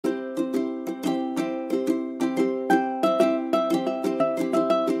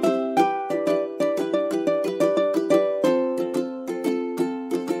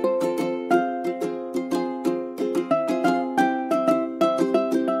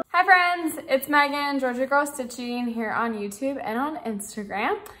it's Megan, Georgia Girl Stitching here on YouTube and on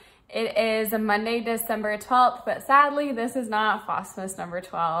Instagram. It is a Monday, December 12th, but sadly this is not FlossMas number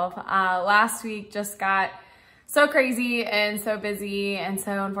 12. Last week just got so crazy and so busy, and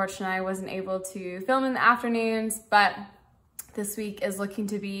so unfortunately I wasn't able to film in the afternoons, but this week is looking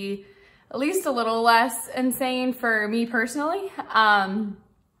to be at least a little less insane for me personally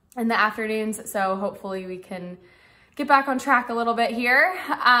in the afternoons, so hopefully we can get back on track a little bit here.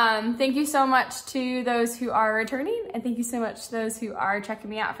 Thank you so much to those who are returning, and thank you so much to those who are checking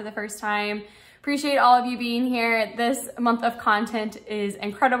me out for the first time. Appreciate all of you being here. This month of content is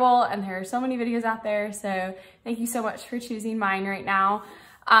incredible, and there are so many videos out there, so thank you so much for choosing mine right now.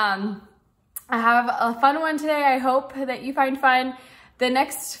 I have a fun one today. I hope that you find fun. I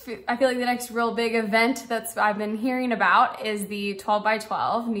feel like the next real big event I've been hearing about is the 12 by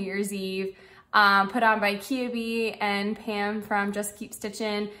 12 New Year's Eve, put on by Kia and Pam from Just Keep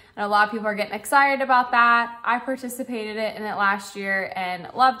Stitching. And a lot of people are getting excited about that. I participated in it last year and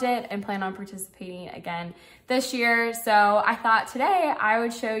loved it and plan on participating again this year. So I thought today I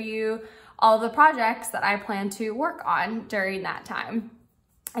would show you all the projects that I plan to work on during that time.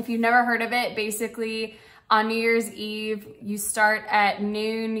 If you've never heard of it, basically on New Year's Eve, you start at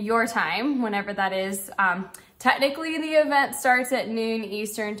noon your time, whenever that is. Technically the event starts at noon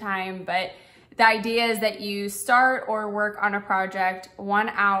Eastern time, but the idea is that you start or work on a project 1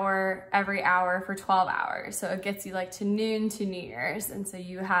 hour every hour for 12 hours. So it gets you like to noon to New Year's. And so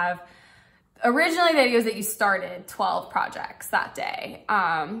you have, originally the idea was that you started 12 projects that day.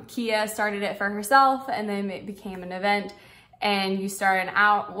 Kia started it for herself, and then it became an event, and you start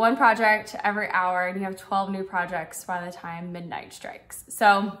one project every hour, and you have 12 new projects by the time midnight strikes.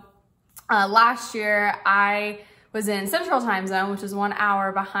 So last year I was in Central Time Zone, which is 1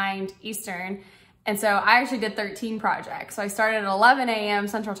 hour behind Eastern. And so I actually did 13 projects. So I started at 11 a.m.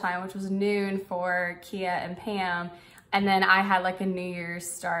 Central Time, which was noon for Kia and Pam. And then I had like a New Year's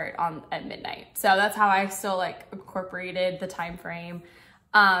start at midnight. So that's how I still like incorporated the time frame.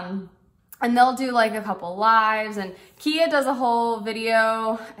 And they'll do like a couple lives, and Kia does a whole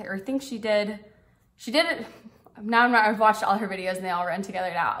video, or I think she did it. Now I've watched all her videos and they all run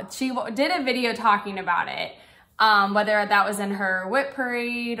together now. She did a video talking about it. Whether that was in her whip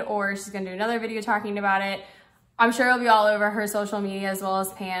parade or she's gonna do another video talking about it. I'm sure it'll be all over her social media as well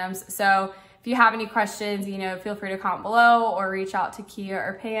as Pam's. So if you have any questions, feel free to comment below or reach out to Kia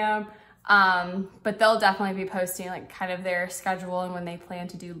or Pam. But they'll definitely be posting like kind of their schedule and when they plan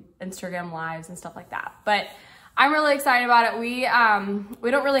to do Instagram lives and stuff like that. But I'm really excited about it. We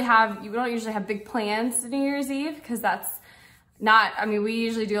don't usually have big plans New Year's Eve, because that's we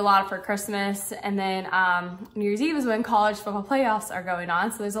usually do a lot for Christmas, and then New Year's Eve is when college football playoffs are going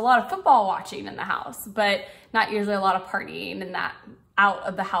on. So there's a lot of football watching in the house, but not usually a lot of partying in that out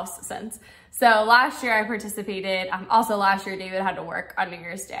of the house sense. So last year I participated. Also last year David had to work on New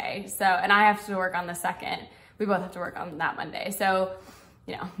Year's Day. So, and I have to work on the 2nd. We both have to work on that Monday. So,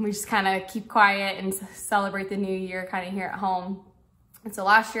 we just kind of keep quiet and celebrate the new year kind of here at home. And so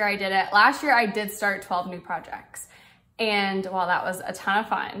last year I did it. Last year I did start 12 new projects. And while that was a ton of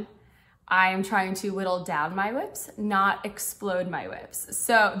fun, I am trying to whittle down my whips, not explode my whips.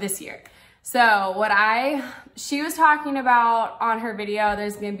 So this year. So she was talking about on her video,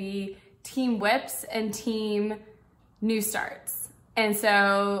 there's gonna be team whips and team new starts. And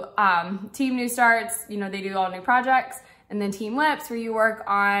so team new starts, they do all new projects, and then team whips where you work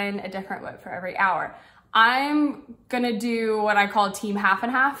on a different whip for every hour. I'm gonna do what I call team half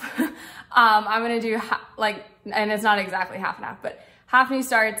and half. I'm gonna do and it's not exactly half and half, but half new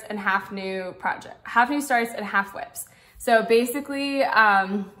starts and half new starts and half whips. So basically,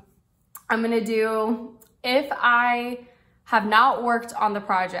 I'm gonna do, if I have not worked on the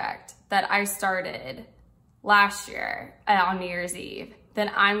project that I started last year on New Year's Eve,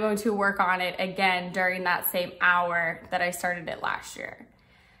 then I'm going to work on it again during that same hour that I started it last year.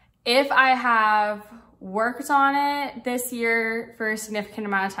 If I have worked on it this year for a significant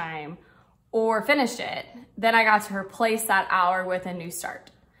amount of time or finished it, then I got to replace that hour with a new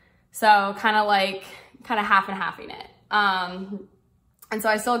start. So kind of half and halving it. And so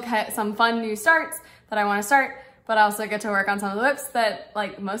I still get some fun new starts that I want to start, but I also get to work on some of the whips that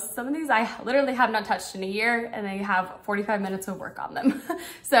some of these I literally have not touched in a year, and they have 45 minutes of work on them.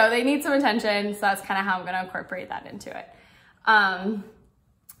 So they need some attention. So that's kind of how I'm going to incorporate that into it.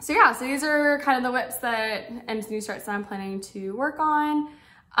 So yeah, so these are kind of the whips and new starts that I'm planning to work on.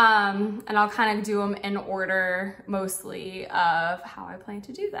 And I'll kind of do them in order mostly of how I plan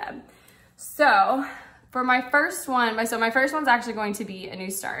to do them. So for my first one, my first one's actually going to be a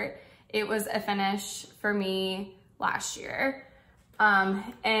new start. It was a finish for me last year.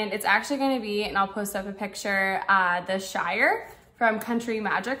 And it's actually going to be, and I'll post up a picture, the Shire from Country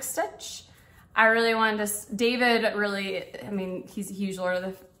Magic Stitch. I really wanted to, David really, I mean, he's a huge Lord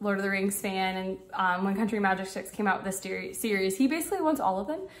of the Rings fan, and when Country Magic Stitch came out with this series, he basically wants all of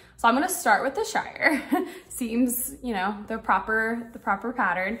them. So I'm gonna start with the Shire. Seems, you know, the proper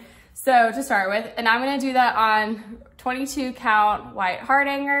pattern. So to start with, and I'm gonna do that on 22 count white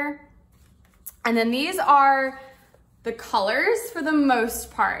Hardanger. And then these are the colors for the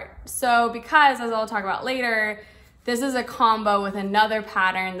most part. So because, as I'll talk about later, this is a combo with another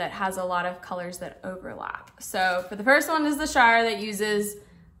pattern that has a lot of colors that overlap. So for the first one is the Shire that uses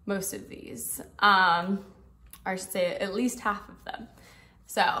most of these, or I should say at least half of them.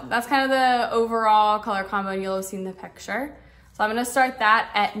 So that's kind of the overall color combo, and you'll have seen the picture. So I'm gonna start that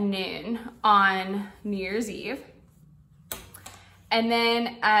at noon on New Year's Eve. And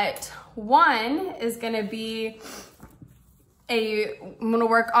then at 1 is gonna be I'm gonna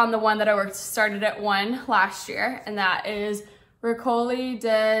work on the one that I started at 1 last year, and that is Riccioli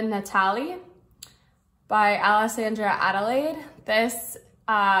de Natale by Alessandra Adelaide. This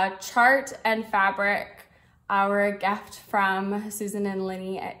chart and fabric were a gift from Susan and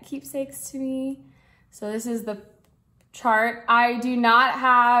Lenny at Keepsakes to me. So this is the chart. I do not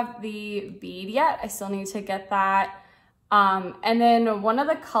have the bead yet. I still need to get that. And then one of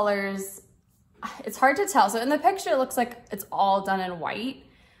the colors, it's hard to tell. So in the picture, it looks like it's all done in white,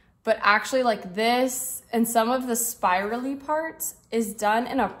 but actually like this and some of the spirally parts is done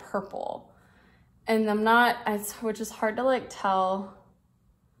in a purple. And which is hard to like tell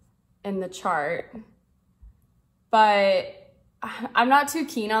in the chart, but I'm not too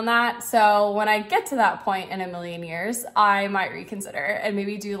keen on that. So when I get to that point in a million years, I might reconsider and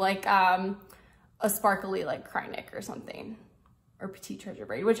maybe do like a sparkly like Krynick or something, or Petite Treasure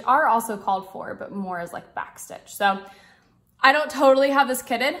Braid, which are also called for, but more as like backstitch. So I don't totally have this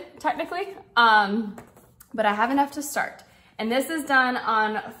kitted technically, but I have enough to start. And this is done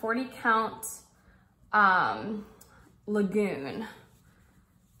on 40 count Lagoon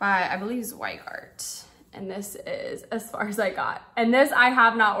by, I believe, is White Art. And this is as far as I got. And this I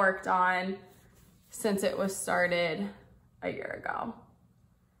have not worked on since it was started a year ago.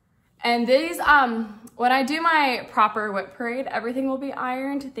 And these, when I do my proper whip parade, everything will be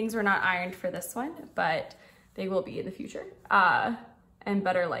ironed. Things were not ironed for this one, but they will be in the future. And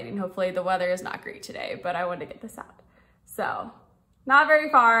better lighting. Hopefully the weather is not great today, but I wanted to get this out. So not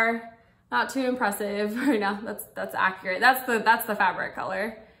very far, not too impressive. Right now, that's accurate. That's the fabric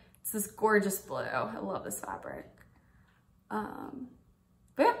color. It's this gorgeous blue. I love this fabric. But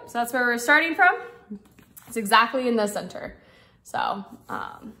yeah, so that's where we're starting from. It's exactly in the center. So,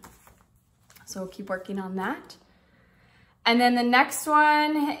 so we'll keep working on that. And then the next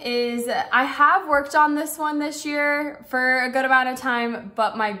one is, I have worked on this one this year for a good amount of time,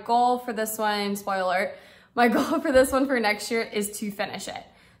 but my goal for this one, spoiler alert, my goal for this one for next year is to finish it.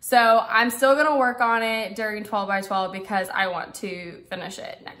 So I'm still gonna work on it during 12 by 12 because I want to finish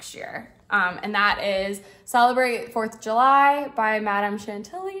it next year. And that is Celebrate 4th of July by Madame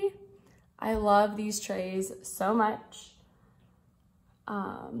Chantilly. I love these trays so much.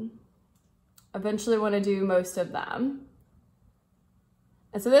 Eventually want to do most of them.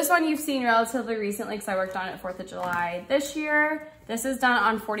 And so this one you've seen relatively recently because I worked on it 4th of July this year. This is done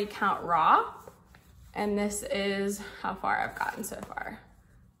on 40 count raw. And this is how far I've gotten so far.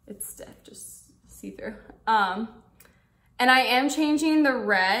 It's stiff, just see through. And I am changing the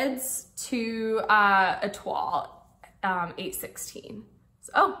reds to a toile 816.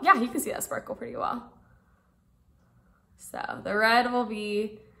 So, oh yeah, you can see that sparkle pretty well. So the red will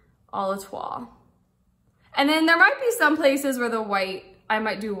be all étoile. And then there might be some places where the white, I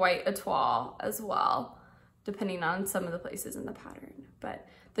might do white étoile as well, depending on some of the places in the pattern. But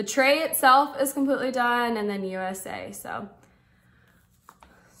the tray itself is completely done, and then USA, so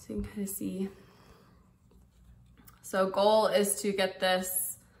you can kind of see. So goal is to get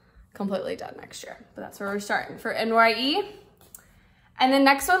this completely done next year, but that's where we're starting for NYE. And the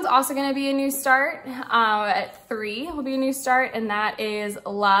next one's also gonna be a new start. At 3 will be a new start, and that is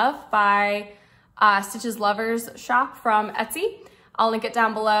Love by Stitches Lovers Shop from Etsy. I'll link it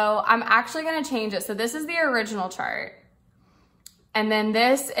down below. I'm actually gonna change it. So this is the original chart. And then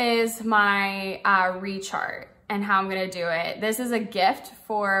this is my rechart and how I'm gonna do it. This is a gift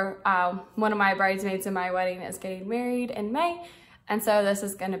for one of my bridesmaids in my wedding that's getting married in May. And so this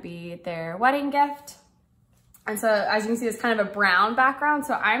is gonna be their wedding gift. And so as you can see, it's kind of a brown background.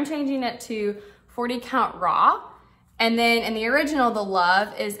 So I'm changing it to 40 count raw. And then in the original, the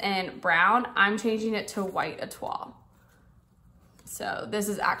Love is in brown. I'm changing it to white étoile. So this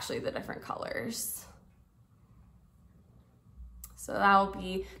is actually the different colors. So that'll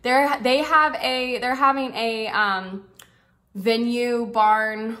be, they're having a venue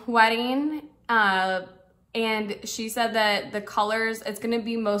barn wedding. And she said that the colors, it's gonna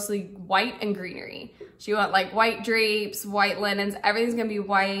be mostly white and greenery. She want like white drapes, white linens, everything's gonna be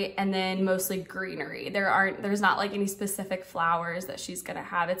white, and then mostly greenery. There's not like any specific flowers that she's gonna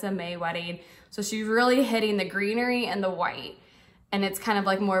have. It's a May wedding. So she's really hitting the greenery and the white. And it's kind of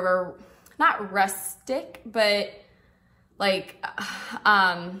like more of a, not rustic, but like,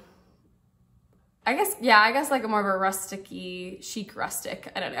 I guess like a more of a rusticy, chic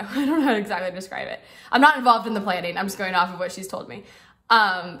rustic. I don't know. I don't know how to exactly describe it. I'm not involved in the planning. I'm just going off of what she's told me.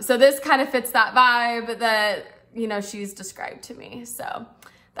 So this kind of fits that vibe that, you know, she's described to me. So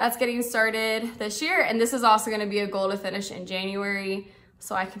that's getting started this year. And this is also going to be a goal to finish in January,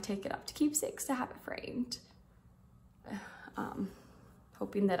 so I can take it up to keepsakes to have it framed.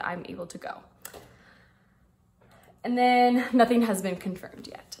 Hoping that I'm able to go. And then nothing has been confirmed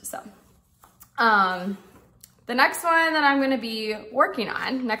yet. So the next one that I'm going to be working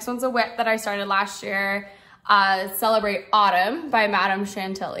on, next one's a whip that I started last year, Celebrate Autumn by Madame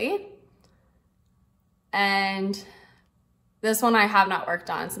Chantilly. And this one I have not worked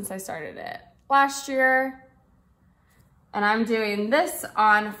on since I started it last year. And I'm doing this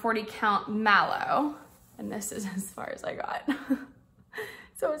on 40 count Mallow. And this is as far as I got.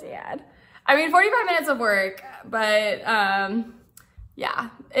 So sad. I mean, 45 minutes of work, but yeah,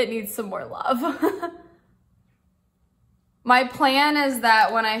 it needs some more love. My plan is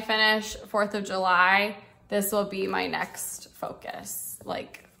that when I finish 4th of July, this will be my next focus,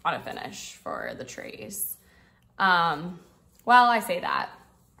 like on a finish for the trays. Well, I say that.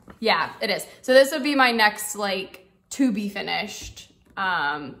 Yeah, it is. So this would be my next, like, to be finished,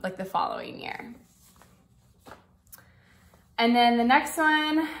 like the following year. And then the next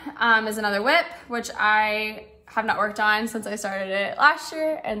one is another whip, which I have not worked on since I started it last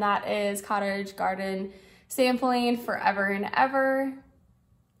year, and that is Cottage Garden Sampling Forever and Ever.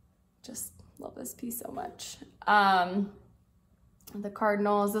 Just love this piece so much. The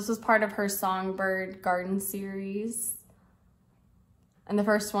Cardinals, this was part of her Songbird Garden series, and the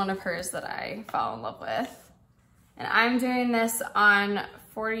first one of hers that I fell in love with. And I'm doing this on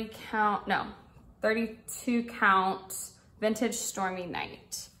 32 count Vintage Stormy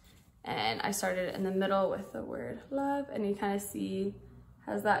Night. And I started in the middle with the word love, and you kind of see,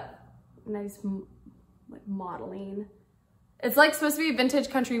 has that nice like modeling. It's like supposed to be vintage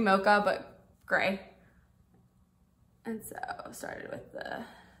country mocha, but gray. And so started with the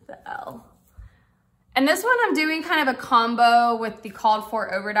L. And this one I'm doing kind of a combo with the called for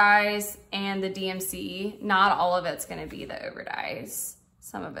overdyes and the DMC. Not all of it's gonna be the overdyes.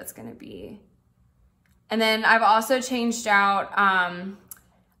 Some of it's gonna be. And then I've also changed out,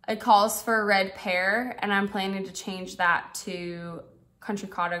 it calls for red pear, and I'm planning to change that to Country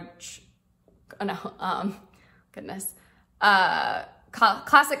Cottage, goodness.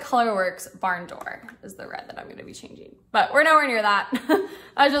 Classic Colorworks Barn Door is the red that I'm gonna be changing. But we're nowhere near that.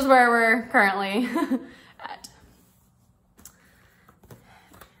 That's just where we're currently at.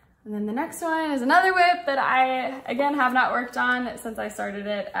 And then the next one is another whip that I, again, have not worked on since I started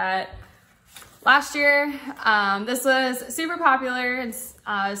it at last year. This was super popular, and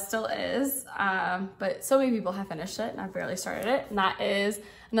still is, but so many people have finished it, and I've barely started it. And that is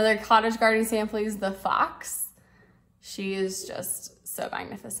another Cottage Garden Samplings, the Fox. She is just so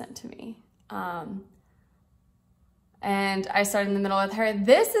magnificent to me. And I started in the middle with her.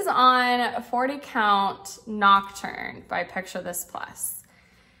 This is on 40 count Nocturne by Picture This Plus.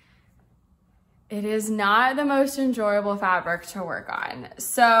 It is not the most enjoyable fabric to work on.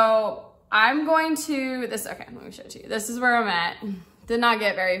 So I'm going to, okay, let me show it to you. This is where I'm at. Did not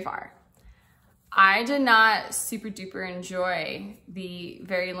get very far. I did not super duper enjoy the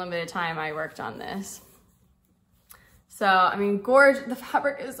very limited time I worked on this. So, I mean, gorgeous, the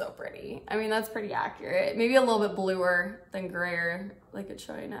fabric is so pretty. I mean, that's pretty accurate. Maybe a little bit bluer than grayer, like it's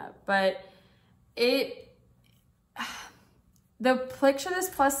showing up. But the Picture This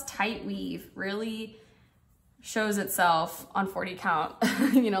Plus tight weave really shows itself on 40 count,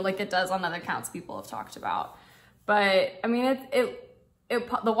 you know, like it does on other counts people have talked about. But I mean,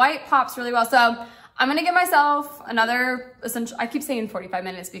 the white pops really well. So I'm gonna give myself another, I keep saying 45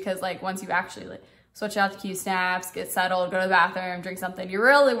 minutes because like once you actually like switch out the Q snaps, get settled, go to the bathroom, drink something, you're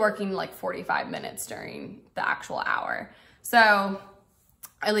really working like 45 minutes during the actual hour. So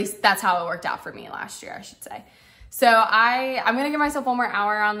at least that's how it worked out for me last year, I should say. So I'm gonna give myself one more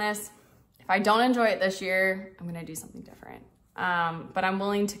hour on this. If I don't enjoy it this year, I'm gonna do something different. But I'm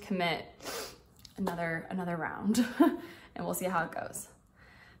willing to commit another round and we'll see how it goes.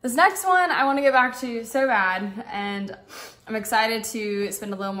 This next one I want to get back to so bad, and I'm excited to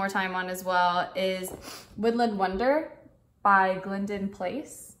spend a little more time on as well, is Woodland Wonder by Glendon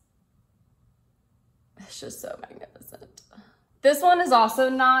Place. It's just so magnificent. This one is also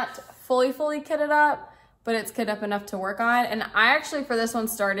not fully kitted up, but it's kitted up enough to work on. And I actually, for this one,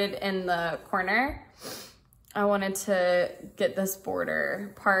 started in the corner. I wanted to get this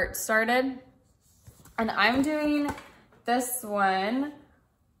border part started. And I'm doing this one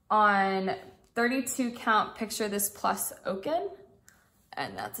on 32 count Picture This Plus Oaken.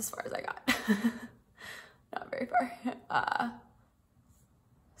 And that's as far as I got. Not very far.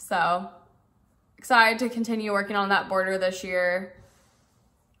 So excited to continue working on that border this year.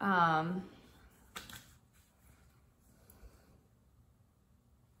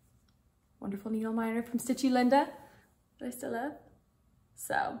 Wonderful needle miner from Stitchy Linda that I still love.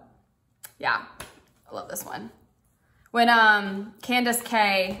 So yeah, I love this one. When Candace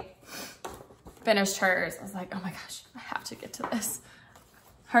K finished hers, I was like, oh my gosh, I have to get to this.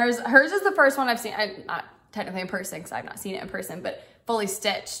 Hers is the first one I've seen, not technically in person because I've not seen it in person, but fully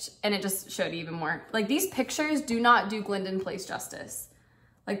stitched, and it just showed even more. Like, these pictures do not do Glendon Place justice.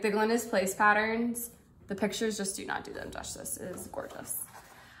 Like, the Glendon Place patterns, the pictures just do not do them justice. It is gorgeous.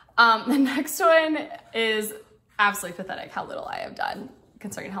 The next one is absolutely pathetic how little I have done,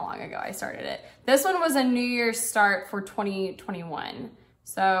 considering how long ago I started it. This one was a New Year's start for 2021.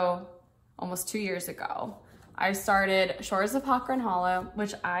 So almost 2 years ago. I started Shores of Aqua and Hallow,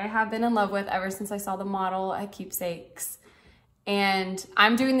 which I have been in love with ever since I saw the model at Keepsakes. And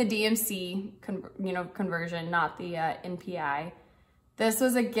I'm doing the DMC conversion, not the NPI. This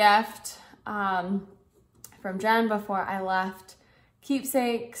was a gift from Jen before I left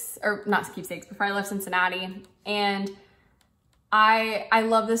Keepsakes, or not Keepsakes, before I left Cincinnati. And I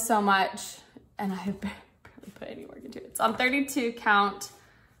love this so much, and I have barely put any work into it. It's on 32 count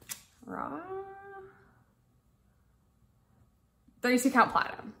raw, 32 count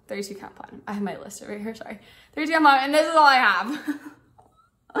platinum, 32 count platinum. I have my list over here, sorry. 32 count platinum, and this is all I have.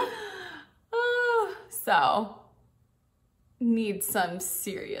 So, need some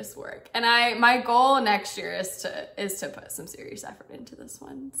serious work. And my goal next year is to put some serious effort into this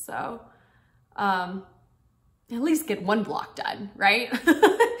one. So, at least get one block done, right?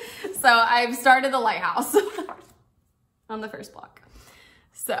 So I've started the lighthouse on the first block.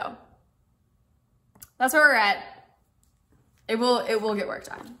 So that's where we're at. It will get work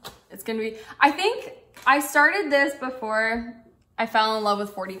done. It's gonna be, I think I started this before I fell in love with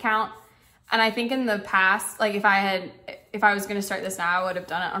 40 count. And I think in the past, like if I was gonna start this now, I would have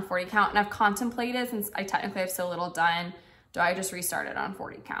done it on 40 count. And I've contemplated, since I technically have so little done, do I just restart it on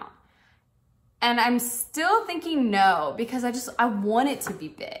 40 count? And I'm still thinking no, because I want it to be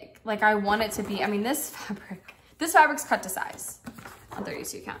big. Like, I want it to be, I mean, this fabric's cut to size on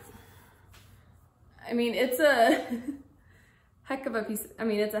 32 count. I mean, it's a heck of a piece. I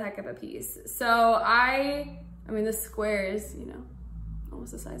mean, it's a heck of a piece. So I mean, this square is, you know,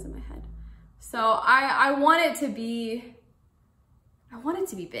 almost the size of my head. So I want it to be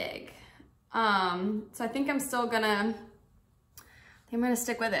big. So I think I'm gonna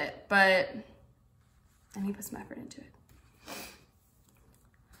stick with it, but I need to put some effort into it.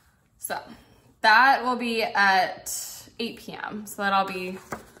 So that will be at 8 p.m. So that'll be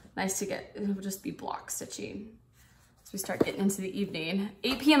nice to get, it'll just be block stitching as we start getting into the evening.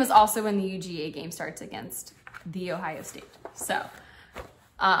 8 p.m. is also when the UGA game starts against the Ohio State. So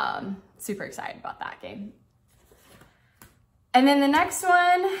super excited about that game. And then the next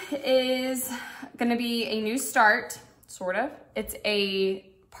one is gonna be a new start, sort of. It's a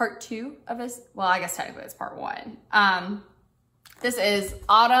part 2 of this. Well, I guess technically it's part 1. This is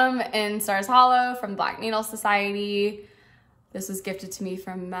Autumn in Stars Hollow from Black Needle Society. This was gifted to me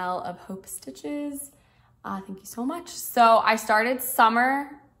from Mel of Hope Stitches. Thank you so much. So I started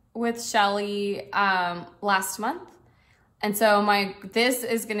summer with Shelly last month. And so this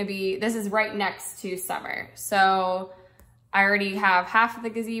is right next to summer. So I already have half of the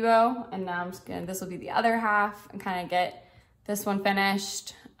gazebo, and now this will be the other half, and kind of get this one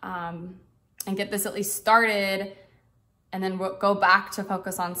finished and get this at least started, and then we'll go back to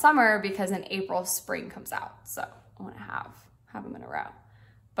focus on summer because in April, spring comes out. So I want to have them in a row.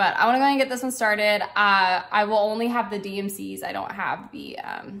 But I want to go ahead and get this one started. I will only have the DMCs. I don't have the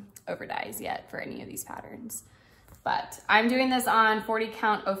overdyes yet for any of these patterns. But I'm doing this on 40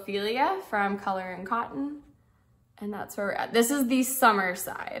 count Ophelia from Color and Cotton. And that's where we're at. This is the summer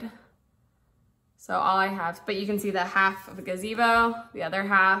side. So all I have, but you can see the half of the gazebo, the other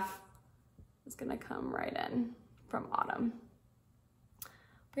half is gonna come right in from autumn.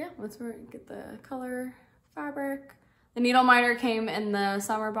 But yeah, that's where we get the color fabric. The needle miter came in the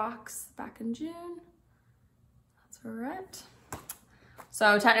summer box back in June. That's where we're at.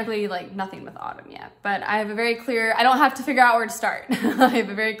 So technically like nothing with autumn yet, but I have a very clear, I don't have to figure out where to start. I have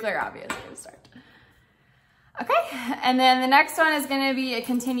a very clear, obvious where to start. Okay, and then the next one is gonna be a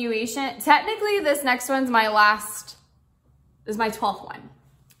continuation. Technically this next one's my 12th one.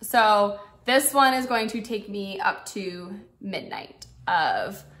 So this one is going to take me up to midnight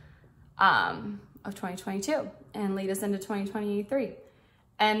of 2022 and lead us into 2023.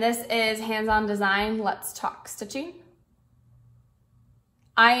 And this is Hands-On Design, Let's Talk Stitching.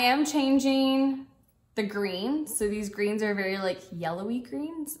 I am changing the greens. So these greens are very like yellowy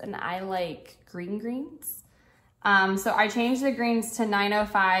greens and I like green greens. So I changed the greens to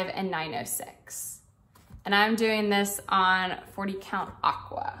 905 and 906. And I'm doing this on 40 count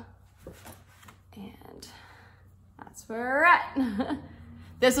Aqua. And that's where we're at.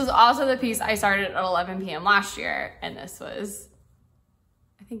 This was also the piece I started at 11 p.m. last year. And this was,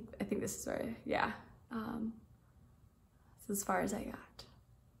 I think this is where, yeah. This is as far as I got.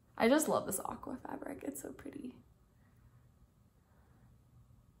 I just love this Aqua fabric. It's so pretty.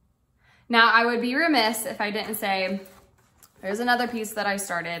 Now I would be remiss if I didn't say, there's another piece that I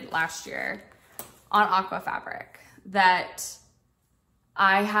started last year on Aqua fabric that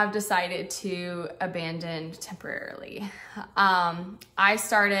I have decided to abandon temporarily. I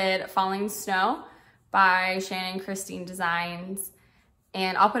started Falling Snow by Shannon Christine Designs,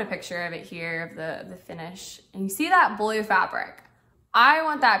 and I'll put a picture of it here of the finish. And you see that blue fabric. I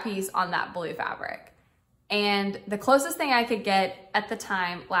want that piece on that blue fabric. And the closest thing I could get at the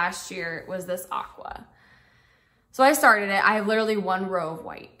time last year was this Aqua. So I started it. I have literally one row of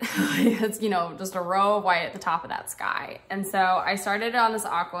white. It's, you know, just a row of white at the top of that sky. And so I started it on this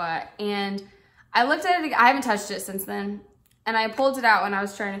Aqua and I looked at it. I haven't touched it since then. And I pulled it out when I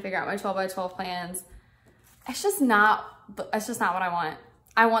was trying to figure out my 12 by 12 plans. It's just not what I want.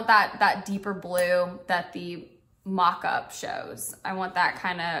 I want that deeper blue that the mock-up shows. I want that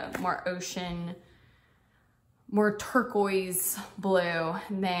kind of more ocean, more turquoise blue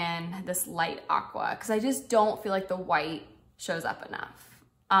than this light Aqua, because I just don't feel like the white shows up enough.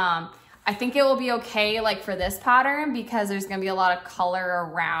 I think it will be okay like for this pattern because there's gonna be a lot of color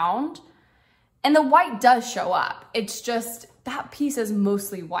around and the white does show up. It's just that piece is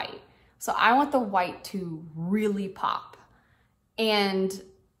mostly white. So I want the white to really pop. And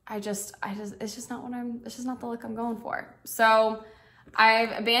it's just not the look I'm going for. So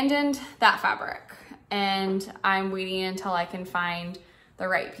I've abandoned that fabric and I'm waiting until I can find the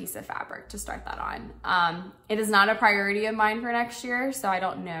right piece of fabric to start that on. It is not a priority of mine for next year, so I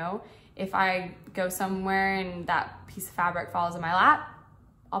don't know if I go somewhere and that piece of fabric falls in my lap,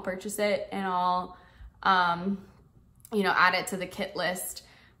 I'll purchase it and I'll, you know, add it to the kit list,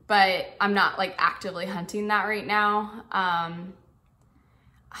 but I'm not like actively hunting that right now. I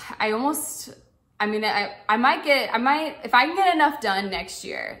might, if I can get enough done next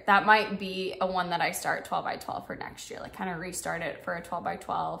year, that might be a one that I start 12 by 12 for next year, like kind of restart it for a 12 by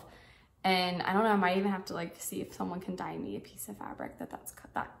 12. And I don't know, I might even have to like see if someone can dye me a piece of fabric that's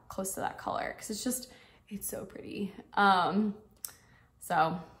that close to that color. Cause it's so pretty.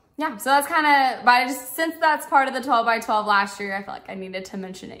 So yeah, so that's kind of, but since that's part of the 12 by 12 last year, I felt like I needed to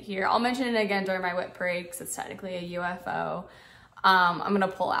mention it here. I'll mention it again during my whip parade because it's technically a UFO. I'm gonna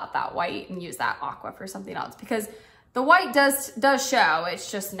pull out that white and use that Aqua for something else because the white does show,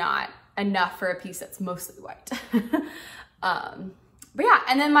 it's just not enough for a piece that's mostly white. But yeah,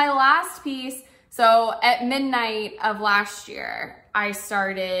 and then my last piece, so at midnight of last year, I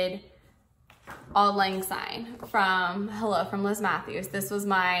started Auld Lang Syne from Hallow from Liz Matthews. This was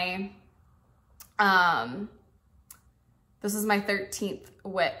my 13th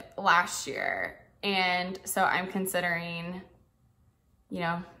whip last year. And so I'm considering, you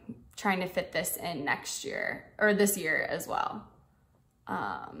know, trying to fit this in next year or this year as well.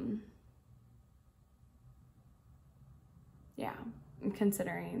 Yeah, I'm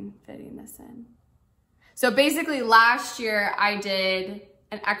considering fitting this in. So basically last year I did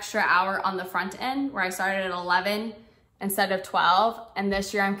an extra hour on the front end where I started at 11 instead of 12. And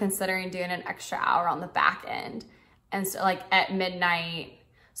this year I'm considering doing an extra hour on the back end. And so like at midnight.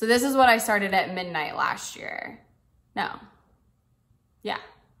 So this is what I started at midnight last year. No. Yeah.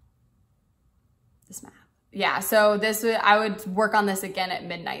 This math. Yeah, so I would work on this again at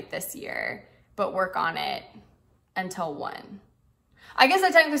midnight this year, but work on it until 1. I guess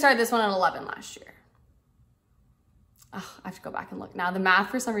I technically started this one at 11 last year. Oh, I have to go back and look now. The math,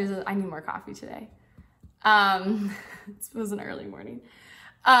 for some reason, I need more coffee today. It was an early morning.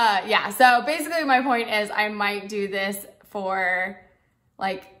 Yeah, so basically my point is I might do this for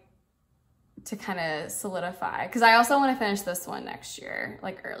like to kind of solidify, because I also want to finish this one next year,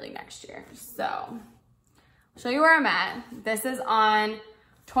 like early next year. So I'll show you where I'm at. This is on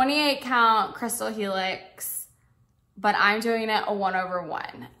 28 count crystal helix, but I'm doing it a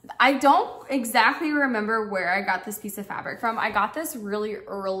 1/1. I don't exactly remember where I got this piece of fabric from. I got this really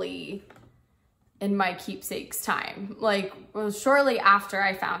early in my keepsakes time. Like, shortly after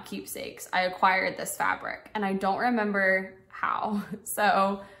I found keepsakes, I acquired this fabric, and I don't remember how.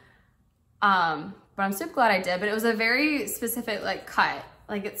 So, but I'm super glad I did. But it was a very specific like cut.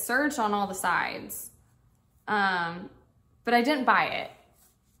 Like, it serged on all the sides. But I didn't buy it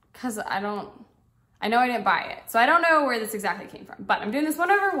because I know I didn't buy it. So I don't know where this exactly came from, but I'm doing this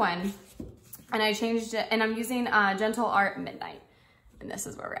 1/1, and I changed it, and I'm using Gentle Art Midnight, and this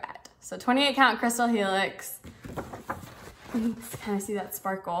is where we're at. So 28 count crystal helix. You can kind of see that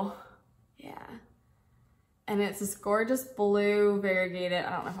sparkle. Yeah. And it's this gorgeous blue variegated.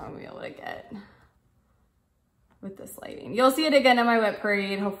 I don't know if I'm gonna be able to get with this lighting. You'll see it again in my whip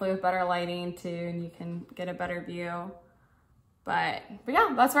parade, hopefully with better lighting too, and you can get a better view. But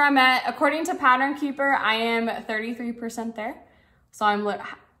yeah, that's where I'm at. According to Pattern Keeper, I am 33% there. So I'm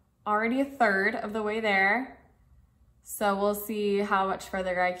already a third of the way there. So we'll see how much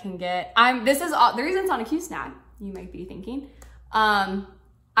further I can get. This is all, the reason it's on a Q snap, you might be thinking. I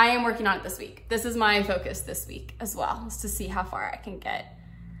am working on it this week. This is my focus this week as well, is to see how far I can get.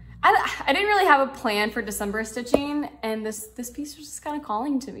 I didn't really have a plan for December stitching, and this piece was just kind of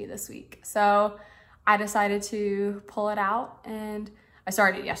calling to me this week. So I decided to pull it out, and I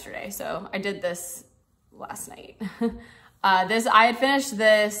started it yesterday. So I did this last night. I had finished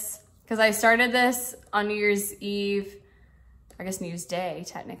this because I started this on New Year's Eve, I guess New Year's Day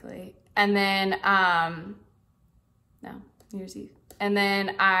technically. And then, no, New Year's Eve. And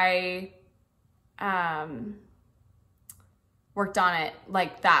then I worked on it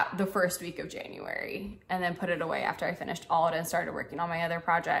like the first week of January, and then put it away after I finished all of it and started working on my other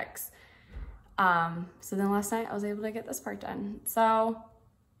projects. So then last night I was able to get this part done. So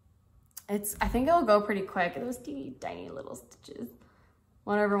I think it'll go pretty quick. Those teeny tiny little stitches.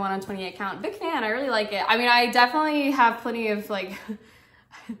 1/1 on 28 count. Big fan, I really like it. I mean, I definitely have plenty of like,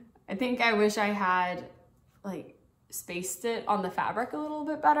 I think I wish I had like spaced it on the fabric a little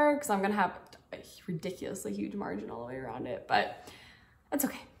bit better, because I'm gonna have a ridiculously huge margin all the way around it, but that's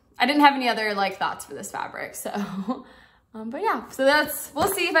okay. I didn't have any other like thoughts for this fabric, so but yeah, so we'll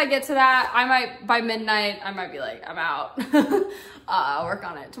see if I get to that. I might, by midnight, I might be like, I'm out. I'll work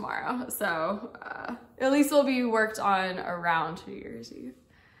on it tomorrow. So at least it'll be worked on around New Year's Eve.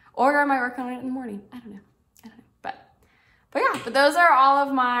 Or I might work on it in the morning. I don't know. But yeah, but those are all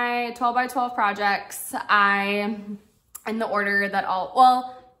of my 12 by 12 projects. In the order that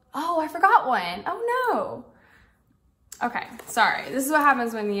oh, I forgot one. Oh no. Okay, sorry. This is what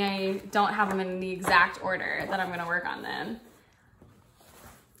happens when I don't have them in the exact order that I'm gonna work on them.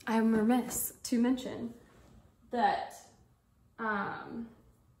 I'm remiss to mention that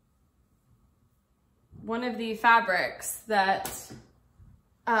one of the fabrics that,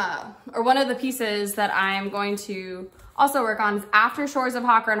 or one of the pieces that I'm going to also work on is After Shores of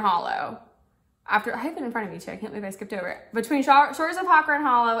Hawker and Hallow. I have it in front of me too, I can't believe I skipped over it. Between Shores of Hawker and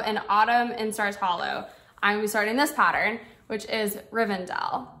Hallow and Autumn in Stars Hollow, I'm gonna be starting this pattern, which is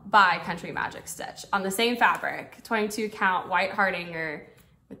Rivendell by Country Magic Stitch on the same fabric, 22 count white Hardanger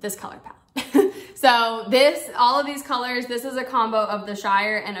with this color palette. So all of these colors, this is a combo of the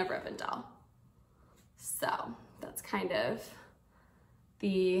Shire and of Rivendell. So that's kind of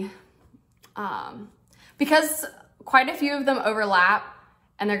the, because quite a few of them overlap,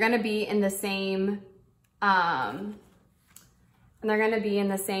 and they're gonna be in the same,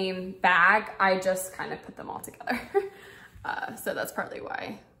 bag. I just kind of put them all together. So that's partly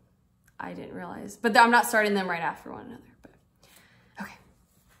why I didn't realize, but I'm not starting them right after one another, but okay.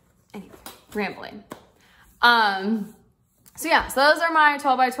 Anyway, rambling. So yeah, so those are my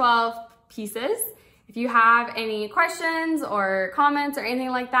 12 by 12 pieces. If you have any questions or comments or anything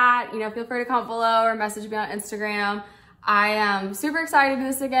like that, feel free to comment below or message me on Instagram. I am super excited to do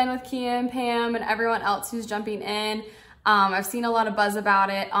this again with Kia and Pam and everyone else who's jumping in. I've seen a lot of buzz about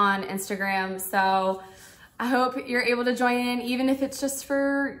it on Instagram, so I hope you're able to join in, even if it's just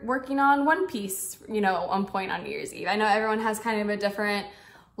for working on one piece, at one point on New Year's Eve. I know everyone has kind of a different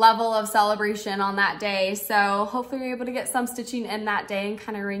level of celebration on that day, so hopefully you're able to get some stitching in that day and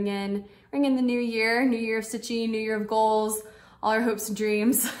kind of ring in the new year of stitching, new year of goals, all our hopes and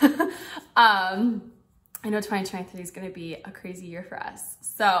dreams. I know 2023 is going to be a crazy year for us.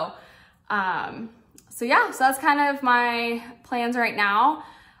 So, yeah, so that's kind of my plans right now.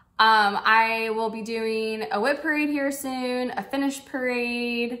 I will be doing a whip parade here soon, a finish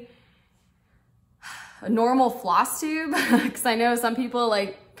parade. a normal floss tube, because I know some people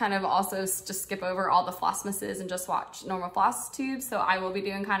like kind of also just skip over all the FlossMas's and just watch normal floss tubes. So I will be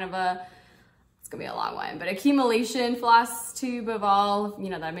doing kind of a, it's gonna be a long one, but accumulation floss tube of all, you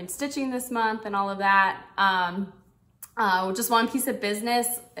know, that I've been stitching this month and all of that. Just one piece of business.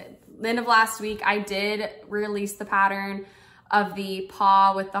 The end of last week, I did release the pattern of the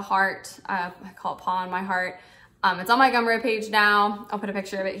paw with the heart. I call it paw on my heart. It's on my Gumroad page now. I'll put a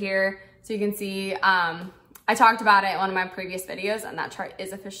picture of it here so you can see. I talked about it in one of my previous videos, and that chart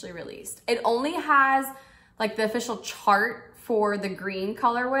is officially released. It only has like the official chart for the green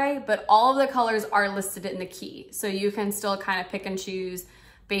colorway, but all of the colors are listed in the key. So you can still kind of pick and choose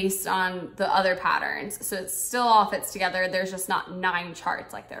based on the other patterns. So it still all fits together. There's just not 9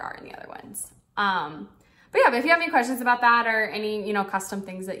 charts like there are in the other ones. But yeah, but if you have any questions about that or any, you know, custom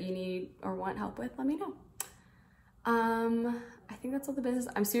things that you need or want help with, let me know. I think that's all the business.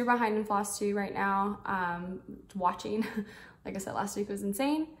 I'm super behind in floss too right now. Watching, like I said, last week was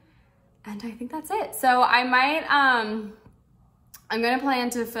insane. And I think that's it. So I might, I'm gonna plan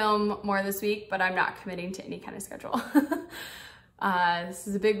to film more this week, but I'm not committing to any kind of schedule. This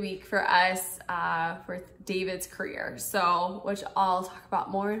is a big week for us, for David's career. So, which I'll talk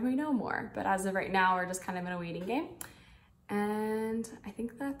about more when we know more. But as of right now, we're just kind of in a waiting game. And I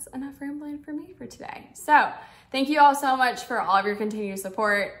think that's enough rambling for me for today. So thank you all so much for all of your continued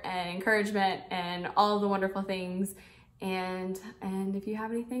support and encouragement and all of the wonderful things. And if you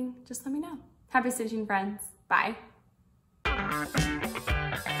have anything, just let me know. Happy stitching, friends. Bye.